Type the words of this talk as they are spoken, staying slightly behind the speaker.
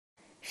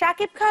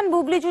শাকিব খান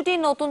বুবলি জুটির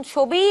নতুন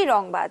ছবি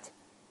রংবাজ।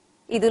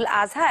 ঈদুল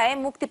আজহায়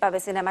মুক্তি পাবে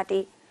সিনেমাটি।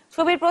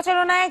 ছবির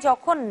প্রচারণায়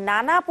যখন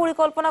নানা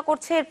পরিকল্পনা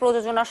করছে এর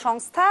প্রযোজনা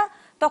সংস্থা,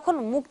 তখন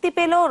মুক্তি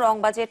পেল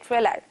রংবাজের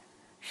ট্রেলার।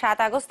 7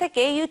 আগস্ট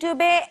থেকে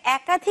ইউটিউবে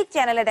একাধিক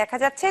চ্যানেলে দেখা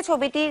যাচ্ছে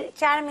ছবিটির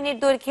 4 মিনিট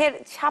দৈর্ঘ্যের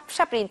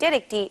ঝাপসা প্রিন্টের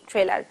একটি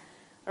ট্রেলার।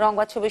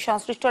 রংবাজ ছবির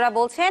সংশ্লিষ্টরা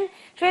বলছেন,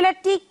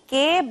 ট্রেলারটি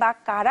কে বা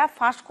কারা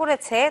ফাঁস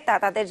করেছে তা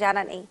তাদের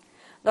জানা নেই।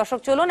 দর্শক,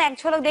 চলুন এক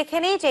ঝলক দেখে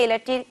নিই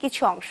ট্রেলারটির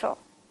কিছু অংশ।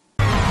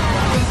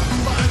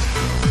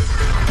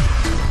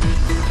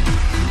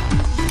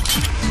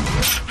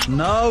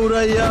 না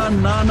উড়াইয়া,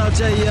 না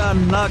নাচাইয়া,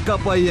 না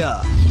কাঁপাইয়া,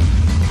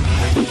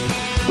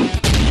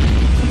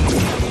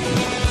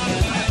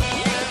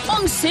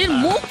 অংশের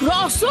মুখ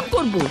রসন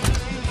করব।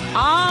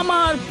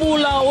 আমার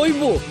পোলা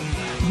হইব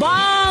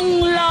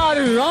বাংলার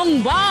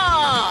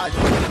রংবাজ।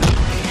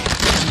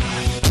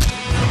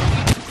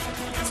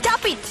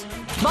 স্টপ ইট,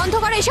 বন্ধ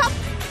করো এসব।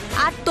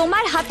 আর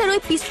তোমার হাতের ওই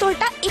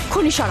পিস্তলটা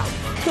এক্ষুনি সরাও।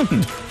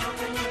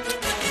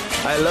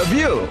 I love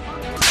you.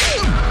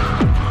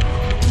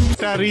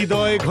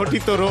 হৃদয়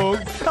ঘটিত রোগ।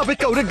 আমি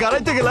কাউরে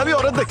গাড়াইতে গেলে আমি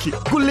ওরে দেখি,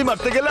 গুল্লি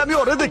মারতে গেলে আমি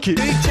ওরে দেখি।